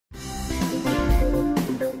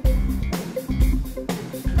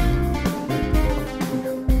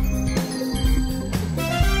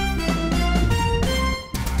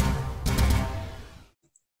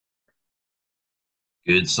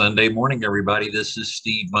Good Sunday morning, everybody. This is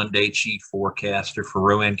Steve Monday, Chief Forecaster for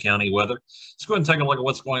Rowan County Weather. Let's go ahead and take a look at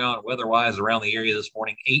what's going on weather-wise around the area this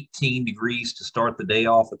morning. 18 degrees to start the day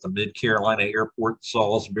off at the Mid-Carolina Airport,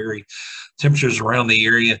 Salisbury. Temperatures around the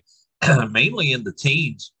area mainly in the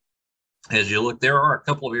teens. As you look, there are a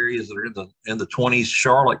couple of areas that are in the 20s.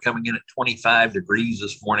 Charlotte coming in at 25 degrees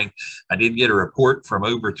this morning. I did get a report from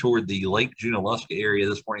over toward the Lake Junaluska area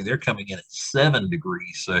this morning. They're coming in at 7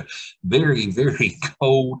 degrees. So very, very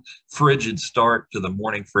cold, frigid start to the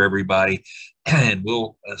morning for everybody. And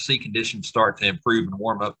we'll see conditions start to improve and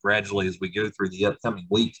warm up gradually as we go through the upcoming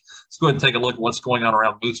week. Let's go ahead and take a look at what's going on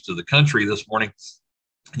around most of the country this morning.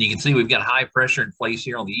 And you can see we've got high pressure in place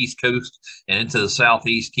here on the East Coast and into the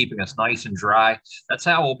Southeast, keeping us nice and dry. That's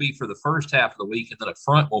how it will be for the first half of the week. And then a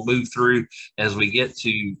front will move through as we get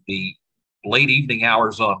to the late evening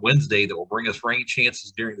hours on Wednesday that will bring us rain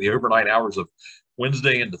chances during the overnight hours of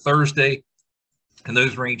Wednesday into Thursday. And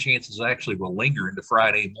those rain chances actually will linger into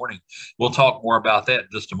Friday morning. We'll talk more about that in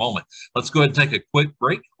just a moment. Let's go ahead and take a quick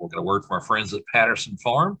break. We'll get a word from our friends at Patterson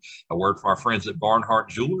Farm, a word from our friends at Barnhart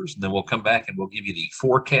Jewelers, and then we'll come back and we'll give you the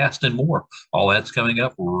forecast and more. All that's coming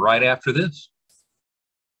up right after this.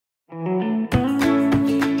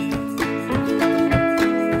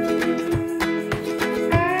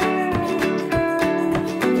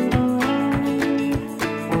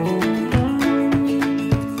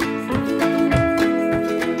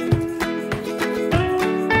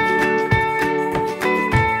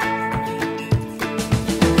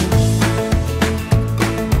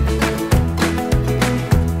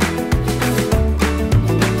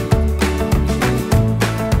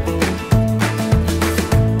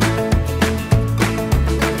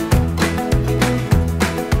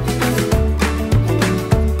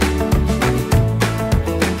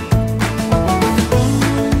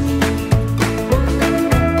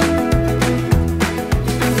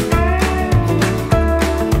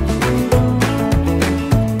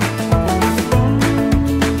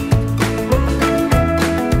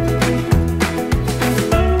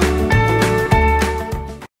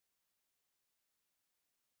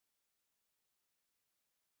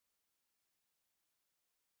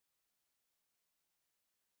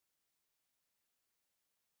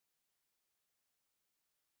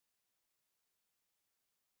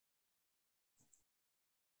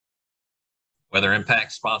 Weather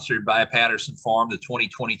Impact sponsored by Patterson Farm. The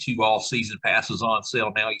 2022 all-season pass is on sale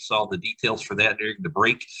now. You saw the details for that during the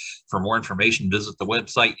break. For more information, visit the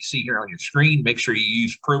website you see here on your screen. Make sure you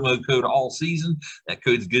use promo code all-season. That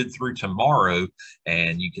code's good through tomorrow,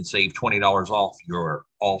 and you can save $20 off your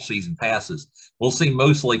all-season passes. We'll see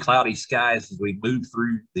mostly cloudy skies as we move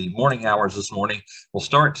through the morning hours this morning. We'll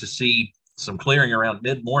start to see some clearing around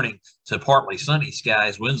mid-morning to partly sunny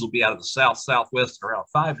skies. Winds will be out of the south-southwest around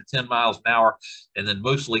 5 to 10 miles an hour, and then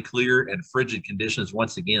mostly clear and frigid conditions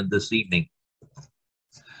once again this evening.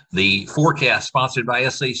 The forecast sponsored by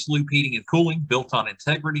SA Sloop Heating and Cooling, built on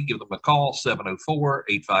integrity. Give them a call,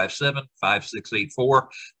 704-857-5684.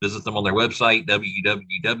 Visit them on their website,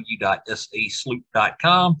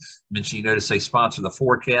 www.sasloop.com. Mention you notice they sponsor the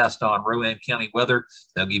forecast on Rowan County Weather.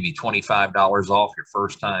 They'll give you $25 off your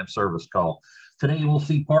first-time service call. Today we'll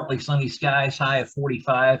see partly sunny skies, high of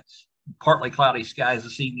 45. Partly cloudy skies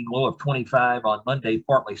this evening, low of 25. On Monday,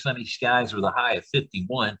 partly sunny skies with a high of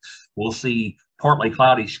 51. We'll see partly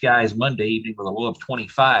cloudy skies Monday evening with a low of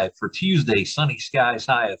 25. For Tuesday, sunny skies,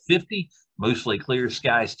 high of 50. Mostly clear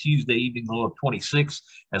skies Tuesday evening, low of 26.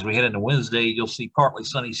 As we head into Wednesday, you'll see partly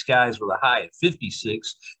sunny skies with a high of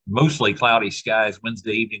 56. Mostly cloudy skies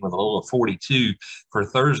Wednesday evening with a low of 42. For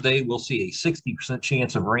Thursday, we'll see a 60%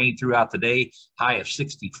 chance of rain throughout the day, high of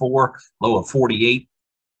 64, low of 48.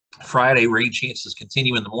 Friday, rain chances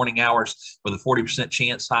continue in the morning hours with a 40%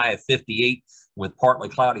 chance, high of 58, with partly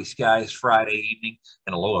cloudy skies Friday evening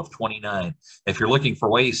and a low of 29. If you're looking for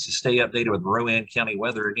ways to stay updated with Rowan County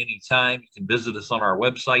weather at any time, you can visit us on our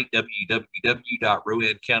website,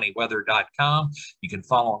 www.rowancountyweather.com. You can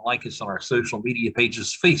follow and like us on our social media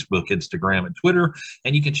pages, Facebook, Instagram, and Twitter.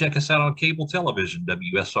 And you can check us out on cable television,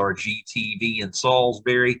 WSRG TV in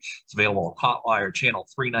Salisbury. It's available on Hotwire Channel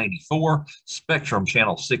 394, Spectrum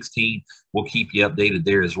Channel 16. We'll keep you updated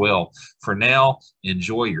there as well. For now,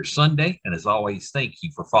 enjoy your Sunday. And as always, thank you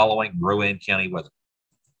for following Rowan County Weather.